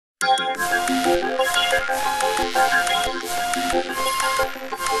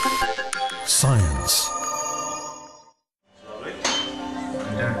Science.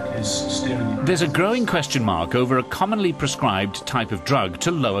 There's a growing question mark over a commonly prescribed type of drug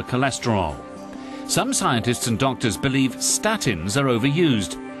to lower cholesterol. Some scientists and doctors believe statins are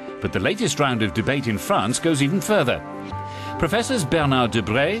overused, but the latest round of debate in France goes even further. Professors Bernard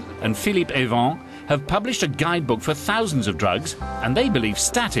Debré and Philippe have published a guidebook for thousands of drugs, and they believe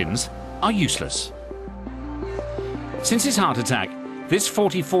statins are useless. Since his heart attack, this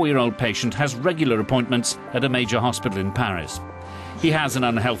 44-year-old patient has regular appointments at a major hospital in Paris. He has an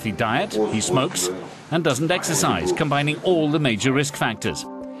unhealthy diet, he smokes, and doesn't exercise, combining all the major risk factors.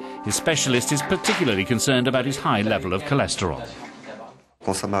 His specialist is particularly concerned about his high level of cholesterol.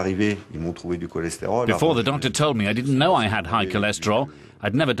 Before the doctor told me, I didn't know I had high cholesterol.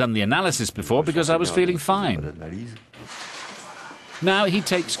 I'd never done the analysis before because I was feeling fine. Now he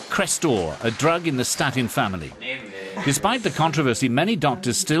takes Crestor, a drug in the statin family. Despite the controversy, many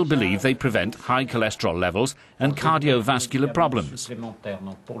doctors still believe they prevent high cholesterol levels and cardiovascular problems.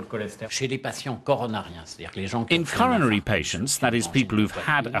 In coronary patients, that is people who've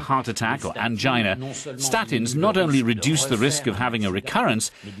had a heart attack or angina, statins not only reduce the risk of having a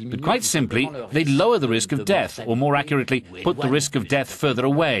recurrence, but quite simply, they lower the risk of death, or more accurately, put the risk of death further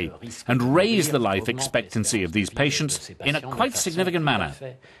away, and raise the life expectancy of these patients in a quite significant manner.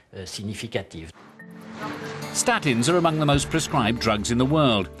 Statins are among the most prescribed drugs in the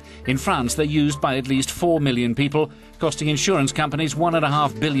world. In France, they're used by at least 4 million people, costing insurance companies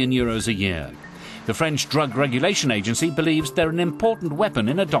 €1.5 billion a year. The French Drug Regulation Agency believes they're an important weapon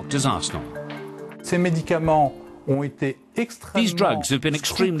in a doctor's arsenal. These drugs have been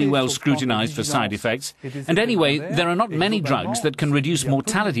extremely well scrutinized for side effects, and anyway, there are not many drugs that can reduce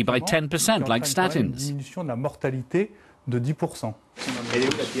mortality by 10% like statins.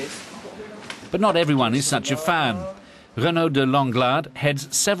 But not everyone is such a fan. Renaud de Langlade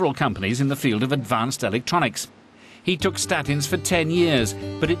heads several companies in the field of advanced electronics. He took statins for 10 years,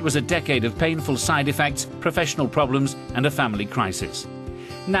 but it was a decade of painful side effects, professional problems, and a family crisis.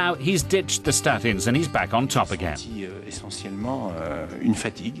 Now he's ditched the statins and he's back on top again.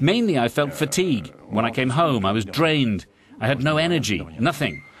 Mainly I felt fatigue. When I came home, I was drained. I had no energy,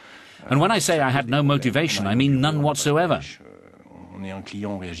 nothing. And when I say I had no motivation, I mean none whatsoever.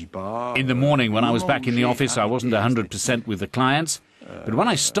 In the morning, when I was back in the office, I wasn't 100% with the clients. But when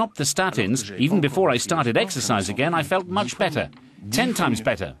I stopped the statins, even before I started exercise again, I felt much better. 10 times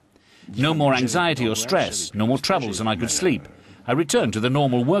better. No more anxiety or stress, no more troubles, and I could sleep. I returned to the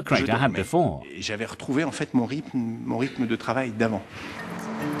normal work rate I had before.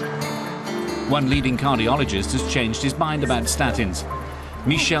 One leading cardiologist has changed his mind about statins.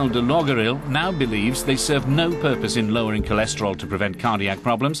 Michel de Logeril now believes they serve no purpose in lowering cholesterol to prevent cardiac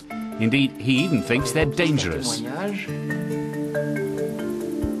problems. Indeed, he even thinks they're dangerous.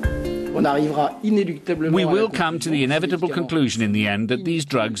 We will come to the inevitable conclusion in the end that these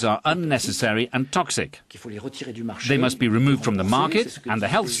drugs are unnecessary and toxic. They must be removed from the market, and the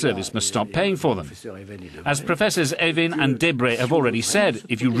health service must stop paying for them. As Professors Evin and Debré have already said,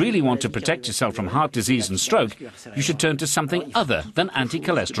 if you really want to protect yourself from heart disease and stroke, you should turn to something other than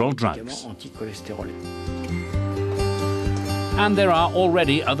anti-cholesterol drugs. And there are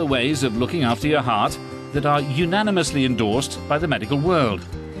already other ways of looking after your heart that are unanimously endorsed by the medical world.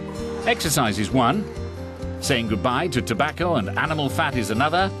 Exercise is one, saying goodbye to tobacco and animal fat is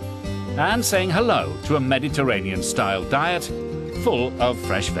another, and saying hello to a Mediterranean-style diet full of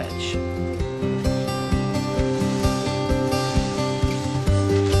fresh veg.